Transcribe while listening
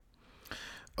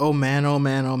Oh man, oh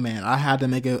man, oh man. I had to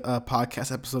make a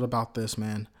podcast episode about this,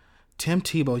 man. Tim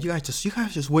Tebow, you guys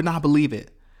just would not believe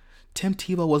it. Tim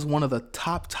Tebow was one of the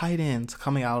top tight ends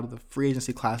coming out of the free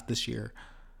agency class this year,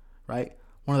 right?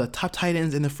 One of the top tight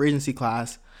ends in the free agency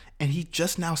class, and he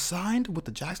just now signed with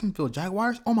the Jacksonville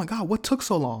Jaguars. Oh my God, what took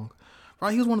so long?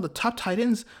 Right? He was one of the top tight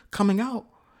ends coming out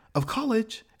of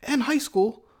college and high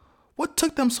school. What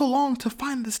took them so long to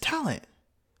find this talent?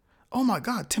 Oh my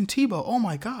God, Tim Tebow. Oh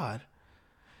my God.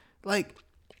 Like,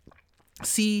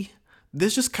 see,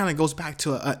 this just kind of goes back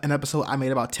to an episode I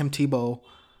made about Tim Tebow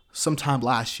sometime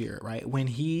last year, right? When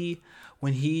he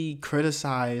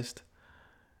criticized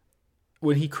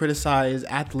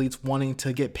athletes wanting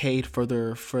to get paid for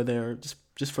their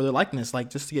just for their likeness, like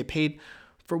just to get paid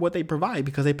for what they provide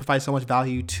because they provide so much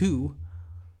value to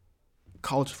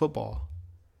college football.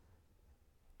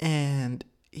 And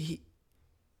he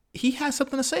has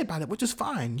something to say about it, which is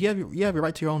fine. You have your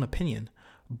right to your own opinion.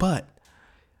 But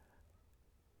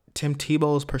Tim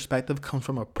Tebow's perspective comes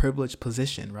from a privileged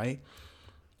position, right?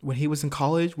 When he was in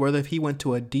college, whether if he went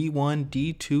to a D1,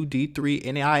 D2, D3,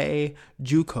 NAIA,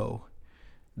 JUCO,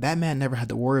 that man never had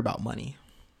to worry about money.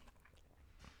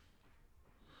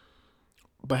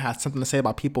 But had something to say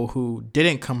about people who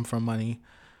didn't come from money,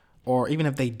 or even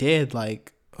if they did,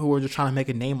 like who were just trying to make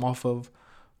a name off of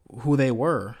who they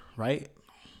were, right?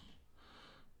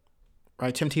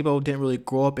 Right? Tim Tebow didn't really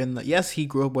grow up in the. Yes, he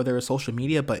grew up where there was social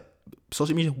media, but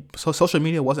social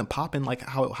media wasn't popping like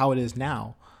how it is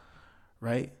now,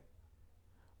 right?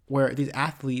 Where these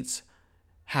athletes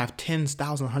have tens,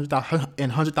 thousands,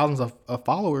 hundred thousands of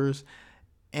followers,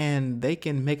 and they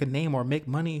can make a name or make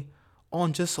money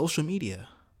on just social media,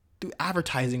 through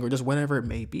advertising or just whatever it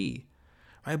may be,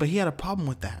 right? But he had a problem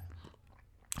with that.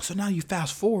 So now you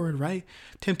fast forward, right?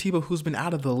 Tim Tebow, who's been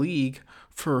out of the league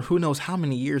for who knows how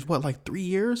many years, what, like 3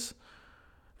 years,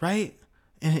 right?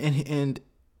 And and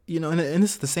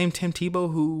this is the same Tim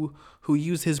Tebow who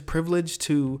used his privilege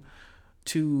to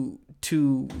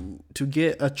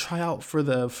get a tryout for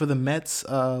the Mets.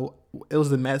 It was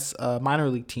the Mets minor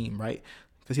league team, right?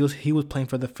 Because he was playing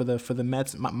for the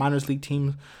Mets minors league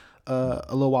team a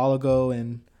little while ago,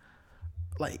 and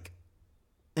like.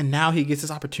 And now he gets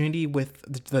this opportunity with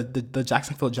the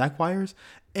Jacksonville Jaguars.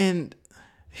 And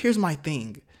here's my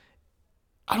thing.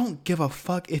 I don't give a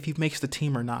fuck if he makes the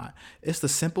team or not. It's the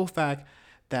simple fact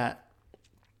that,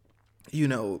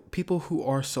 people who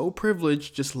are so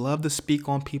privileged just love to speak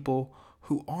on people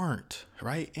who aren't,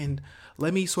 right? And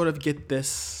let me sort of get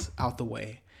this out the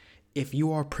way. If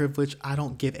you are privileged, I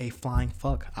don't give a flying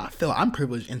fuck. I feel I'm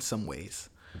privileged in some ways,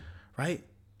 right?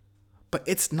 But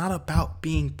it's not about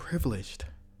being privileged.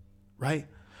 Right?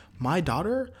 My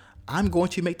daughter, I'm going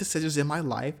to make decisions in my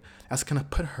life that's going to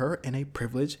put her in a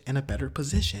privileged and a better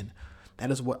position. That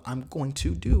is what I'm going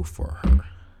to do for her.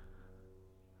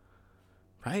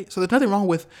 Right? So there's nothing wrong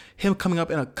with him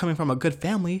coming from a good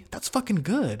family. That's fucking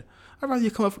good. I'd rather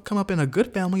you come up in a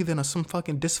good family than some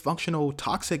fucking dysfunctional,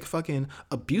 toxic, fucking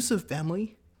abusive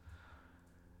family.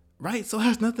 Right? So it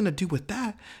has nothing to do with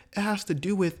that. It has to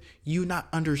do with you not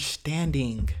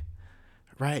understanding.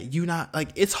 Right? You not like,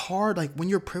 it's hard. Like when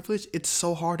you're privileged, it's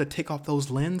so hard to take off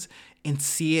those lens and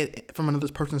see it from another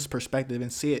person's perspective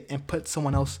and see it and put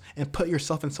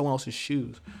yourself in someone else's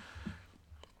shoes.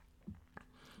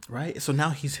 Right? So now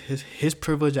his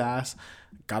privileged ass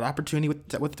got opportunity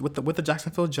with the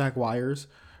Jacksonville Jaguars,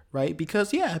 right? Because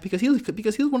he was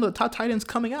one of the top tight ends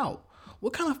coming out.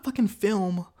 What kind of fucking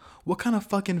film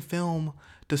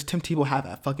does Tim Tebow have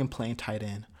at fucking playing tight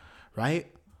end, right?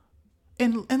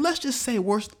 And let's just say if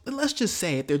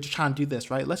they're just trying to do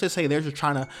this, right? Let's just say they're just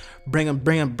trying to bring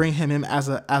him in as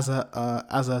a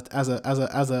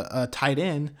tight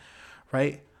end,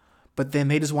 right? But then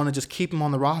they just want to just keep him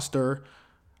on the roster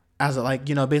as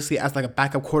basically as like a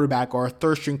backup quarterback or a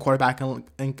third string quarterback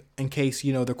in case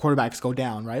their quarterbacks go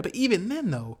down, right? But even then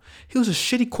though, he was a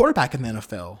shitty quarterback in the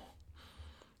NFL.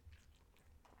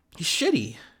 He's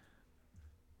shitty.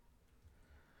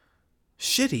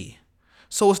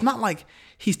 So it's not like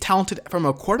he's talented from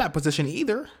a quarterback position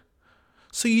either.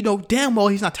 So damn well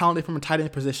he's not talented from a tight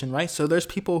end position, right? So there's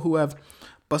people who have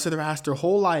busted their ass their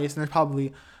whole lives, and there's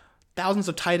probably thousands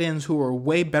of tight ends who are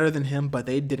way better than him, but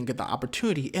they didn't get the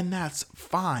opportunity, and that's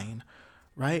fine,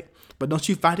 right? But don't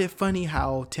you find it funny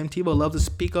how Tim Tebow loves to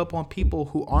speak up on people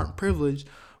who aren't privileged,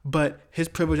 but his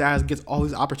privileged ass gets all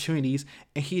these opportunities,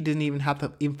 and he didn't even have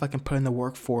to even fucking put in the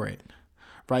work for it.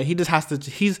 Right? He just has to,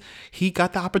 he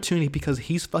got the opportunity because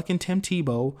he's fucking Tim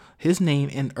Tebow, his name,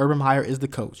 and Urban Meyer is the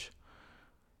coach.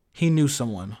 He knew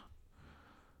someone.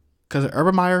 Because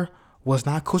Urban Meyer was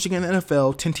not coaching in the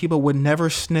NFL, Tim Tebow would never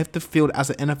sniff the field as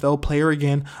an NFL player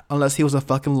again unless he was a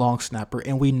fucking long snapper,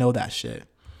 and we know that shit.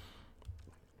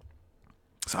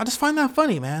 So I just find that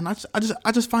funny, man. I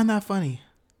just find that funny.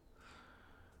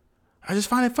 I just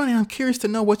find it funny. I'm curious to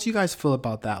know what you guys feel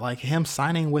about that. Like him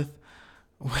signing with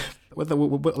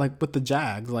the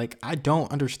Jags. Like, I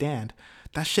don't understand.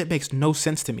 That shit makes no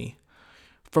sense to me.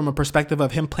 From a perspective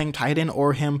of him playing tight end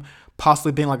or him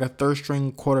possibly being like a third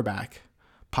string quarterback.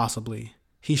 Possibly.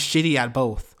 He's shitty at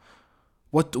both.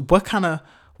 What kind of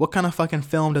fucking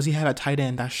film does he have at tight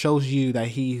end that shows you that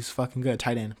he's fucking good at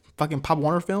tight end? Fucking Pop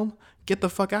Warner film? Get the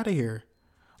fuck out of here.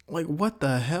 Like, what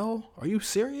the hell? Are you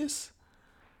serious?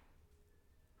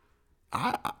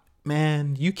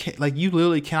 Man, you can't, like, you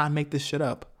literally cannot make this shit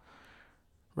up.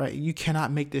 Right? You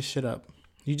cannot make this shit up.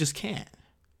 You just can't.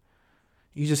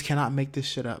 You just cannot make this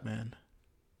shit up, man.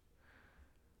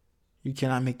 You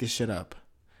cannot make this shit up.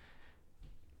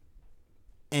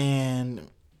 And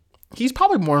he's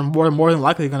probably more than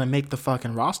likely gonna make the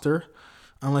fucking roster,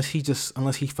 unless he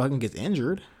fucking gets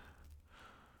injured.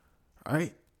 All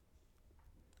right?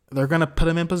 They're gonna put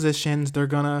him in positions. They're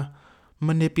gonna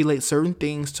manipulate certain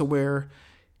things to where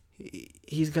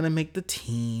he's gonna make the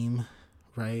team,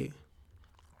 right?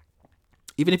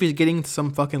 Even if he's getting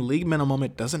some fucking league minimum,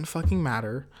 it doesn't fucking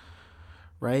matter,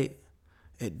 right?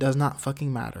 It does not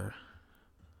fucking matter.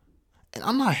 And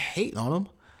I'm not hating on him.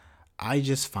 I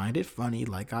just find it funny,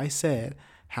 like I said,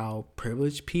 how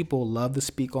privileged people love to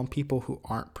speak on people who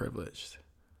aren't privileged.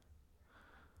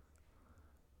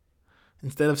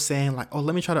 Instead of saying like, "Oh,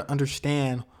 let me try to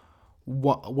understand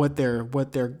what they're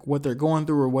going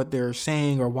through or what they're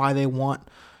saying or why they want,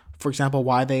 for example,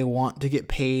 why they want to get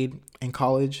paid in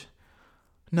college."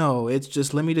 No, it's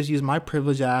just, let me just use my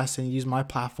privileged ass and use my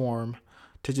platform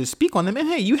to just speak on them. And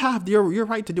hey, you have your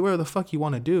right to do whatever the fuck you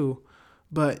want to do,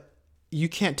 but you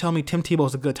can't tell me Tim Tebow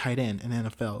is a good tight end in the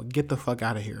NFL. Get the fuck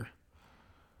out of here.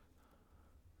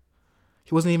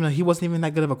 He wasn't even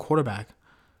that good of a quarterback.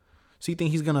 So you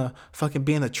think he's gonna fucking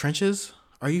be in the trenches?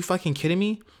 Are you fucking kidding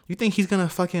me? You think he's gonna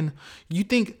fucking you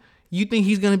think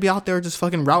he's gonna be out there just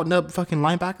fucking routing up fucking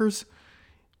linebackers?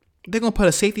 They're gonna put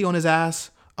a safety on his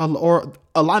ass, or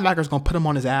a linebacker's gonna put him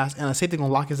on his ass, and a safety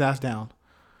gonna lock his ass down,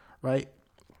 right?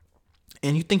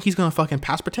 And you think he's gonna fucking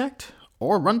pass protect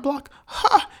or run block?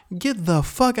 Ha! Get the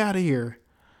fuck out of here.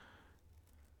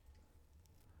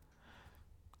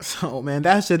 So man,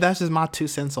 that's just my 2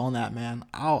 cents on that, man.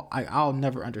 I'll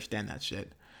never understand that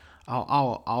shit.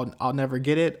 I'll never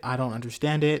get it. I don't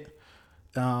understand it.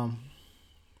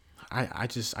 I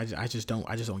just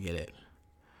don't get it.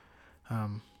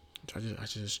 I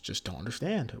just don't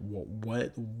understand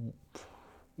what?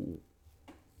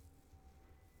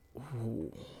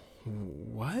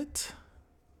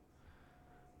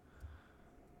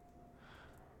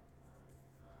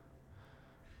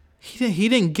 He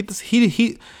didn't get this.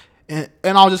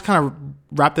 And I'll just kind of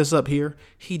wrap this up here.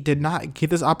 He did not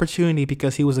get this opportunity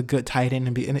because he was a good tight end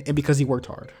and because he worked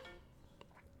hard.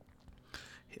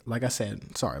 Like I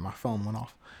said, sorry, my phone went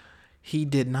off. He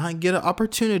did not get an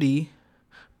opportunity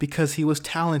because he was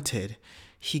talented.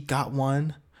 He got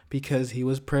one because he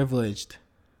was privileged.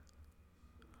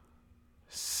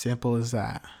 Simple as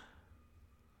that.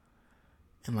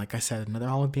 And like I said, nothing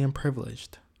wrong with being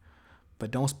privileged. But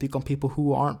don't speak on people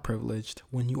who aren't privileged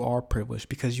when you are privileged,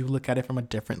 because you look at it from a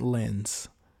different lens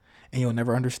and you'll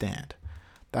never understand.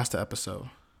 That's the episode.